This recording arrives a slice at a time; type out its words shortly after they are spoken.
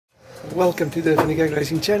Welcome to the Niekerk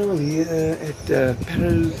Racing channel here at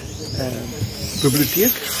Parow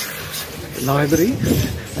Bibliotheek Library.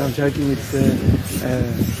 I'm joking with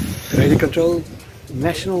Radio Control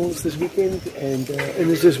Nationals this weekend, and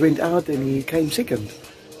Ernest just went out and he came second.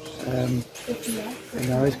 And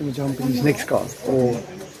now he's going to jump in his next car, or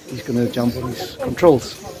he's going to jump on his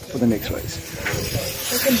controls for the next race.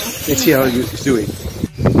 Let's see how he's doing.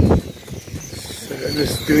 So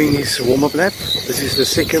Ernest doing his warm-up lap. This is the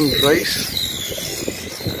second race.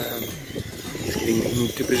 He's getting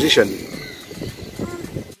into position.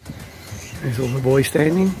 There's all the boys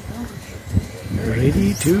standing,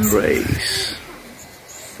 ready to race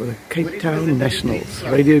for the Cape Town Nationals,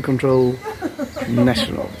 Radio Control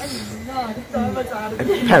Nationals at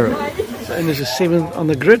Parow. So Ernest is 7th on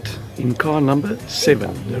the grid in car number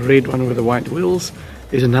 7, the red one with the white wheels.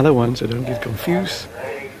 There's another one, so don't get confused.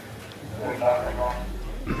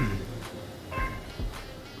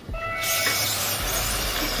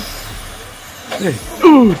 Hey.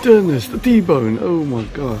 Oh, Ernest, the T-bone. Oh my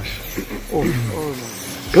gosh. Oh my.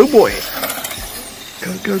 Go boy.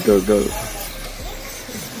 Go, go, go, go.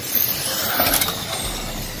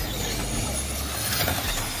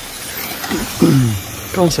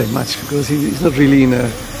 Can't say much because he's not really in a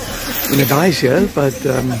dice here, but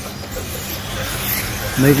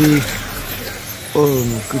maybe. Oh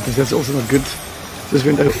my goodness, that's also not good. Just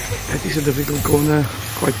went over. That is a difficult corner,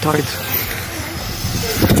 quite tight.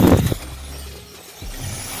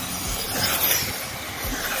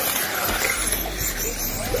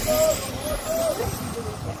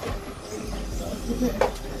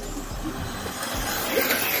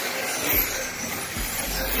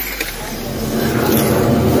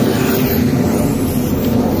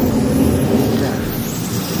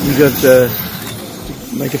 You got to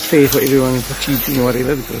make it fair for everyone for cheating or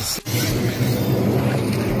whatever, because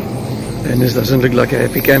Ernest doesn't look like a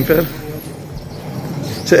happy camper.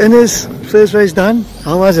 So Ernest, first race done.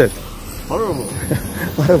 How was it? Horrible.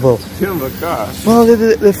 Horrible. Well,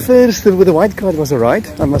 the first with the white car was alright,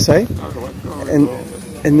 I must say. And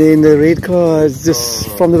then the red car is just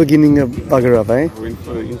from the beginning a bugger up, eh? I went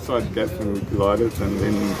for the inside gap and we glided, and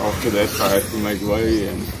then after that I had to make way,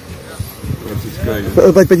 and it was just crazy.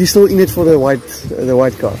 But you're still in it for the white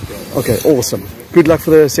car. Okay, awesome. Good luck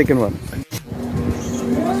for the second one.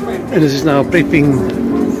 And this is now prepping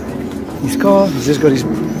his car. He's just got his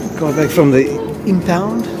car back from the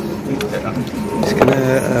impound. He's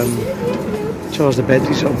gonna charge the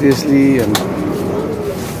batteries, obviously, and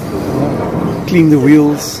clean the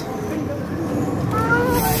wheels.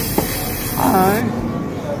 Hi.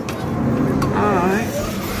 Hi.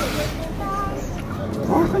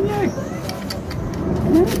 Waar ga jij?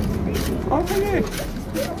 Waar ga jij?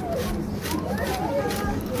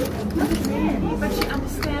 But she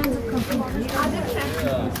understands it completely.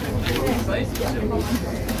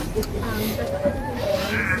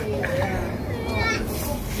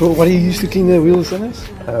 So what do you use to clean the wheels, Ernest?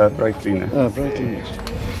 Brake cleaner. Oh, brake cleaner.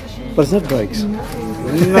 But it's not brakes.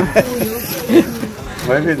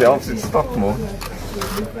 Maybe it helps it stop more.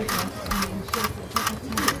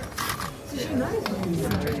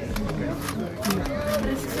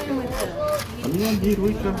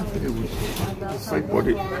 Side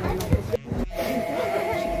body.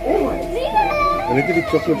 I need to be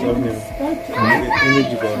chocolate on here.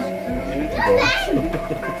 Energy bars.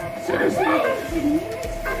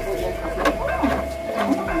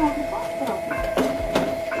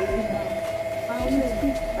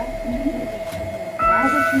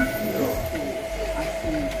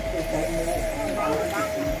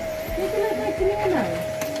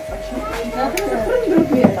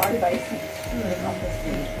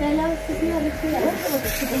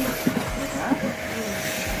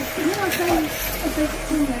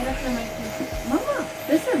 Mama,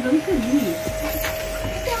 dis is 'n winkellied.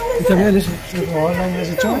 Tell me, Alice, how long is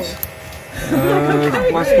the charge?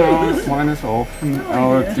 Plus now, minus half an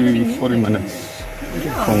hour to 40 minutes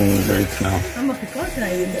from where it's now.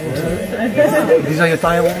 These are your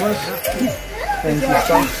tire warmers. Thank you,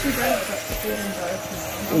 stuff.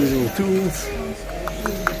 All these little tools.